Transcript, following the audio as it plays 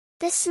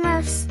The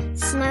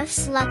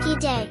Smurfs' lucky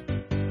day.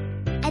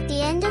 At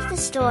the end of the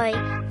story,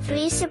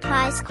 3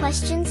 surprise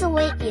questions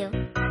await you.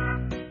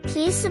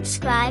 Please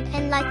subscribe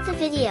and like the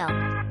video.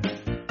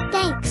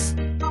 Thanks!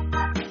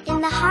 In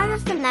the heart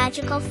of the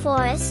magical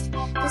forest,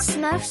 the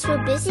Smurfs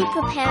were busy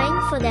preparing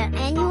for their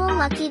annual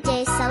Lucky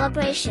Day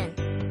celebration.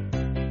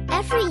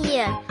 Every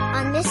year,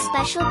 on this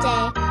special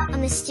day, a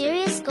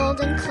mysterious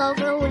golden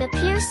clover would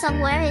appear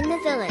somewhere in the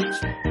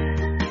village.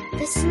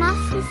 The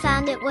Smurf who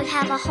found it would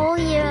have a whole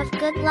year of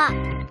good luck.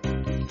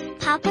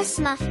 Papa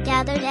Smurf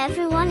gathered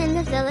everyone in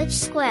the village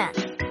square.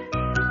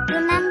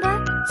 Remember,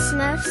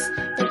 Smurfs,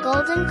 the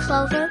golden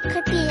clover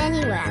could be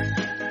anywhere.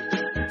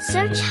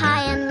 Search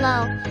high and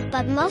low,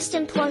 but most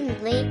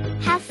importantly,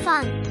 have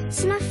fun.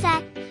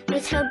 Smurfette,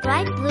 with her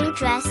bright blue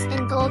dress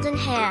and golden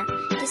hair,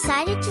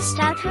 decided to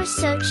start her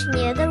search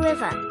near the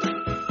river.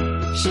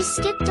 She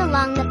skipped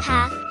along the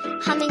path,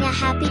 humming a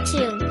happy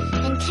tune,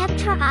 and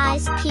kept her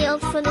eyes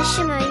peeled for the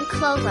shimmering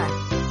clover.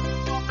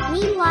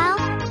 Meanwhile,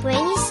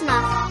 Brainy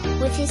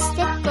Smurf, with his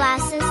thick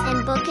glasses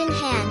and book in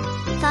hand,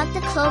 thought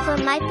the clover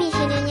might be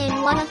hidden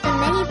in one of the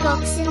many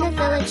books in the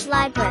village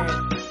library.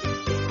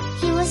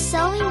 He was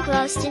so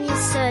engrossed in his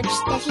search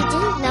that he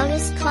didn't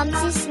notice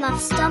Clumsy Smurf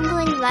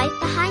stumbling right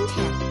behind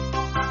him.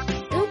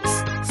 Oops,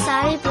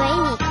 sorry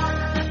Brainy.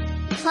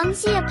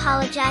 Clumsy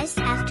apologized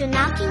after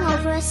knocking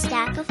over a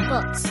stack of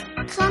books.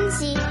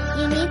 Clumsy,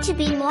 you need to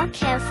be more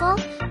careful,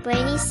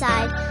 Brainy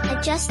sighed,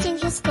 adjusting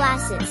his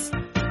glasses.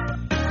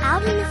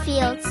 Out in the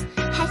fields,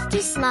 Hefty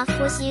Smurf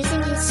was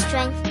using his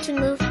strength to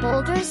move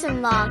boulders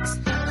and logs,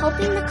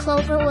 hoping the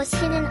clover was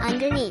hidden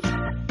underneath.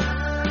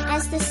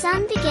 As the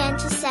sun began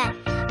to set,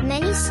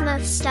 many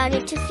Smurfs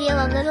started to feel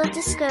a little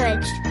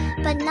discouraged,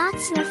 but not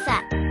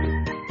Smurfette.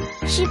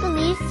 She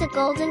believed the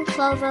golden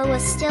clover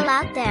was still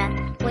out there,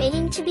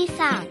 waiting to be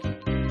found.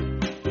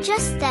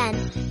 Just then,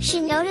 she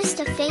noticed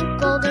a faint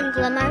golden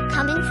glimmer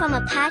coming from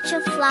a patch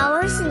of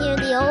flowers near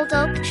the old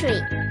oak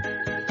tree.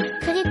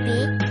 Could it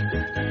be?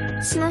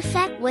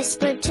 Smurfette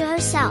whispered to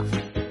herself.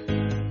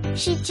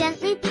 She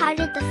gently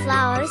parted the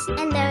flowers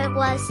and there it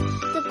was,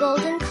 the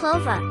golden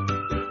clover.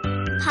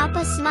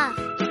 Papa Smurf,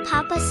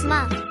 Papa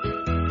Smurf.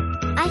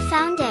 I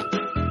found it!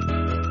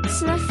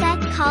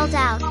 Smurfette called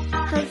out,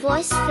 her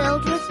voice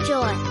filled with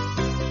joy.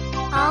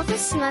 All the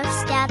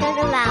Smurfs gathered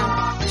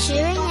around,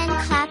 cheering and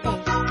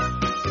clapping.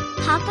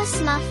 Papa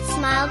Smurf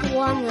smiled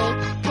warmly.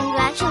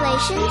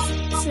 Congratulations,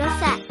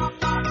 Smurfette!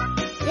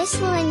 This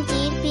will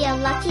indeed be a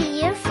lucky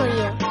year for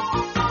you.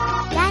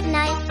 That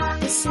night,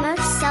 the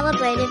Smurfs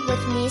celebrated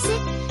with music,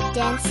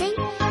 dancing,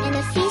 and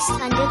a feast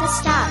under the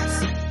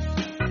stars.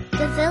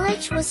 The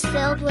village was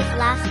filled with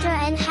laughter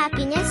and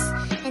happiness,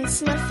 and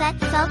Smurfette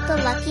felt the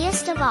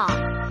luckiest of all.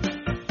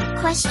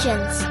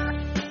 Questions.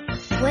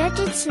 Where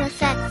did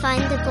Smurfette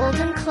find the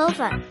golden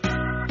clover?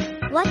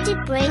 What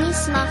did Brainy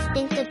Smurf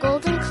think the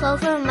golden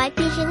clover might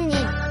be hidden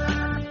in?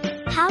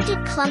 How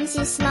did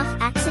Clumsy Smurf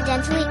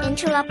accidentally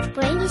interrupt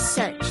Brainy's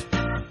search?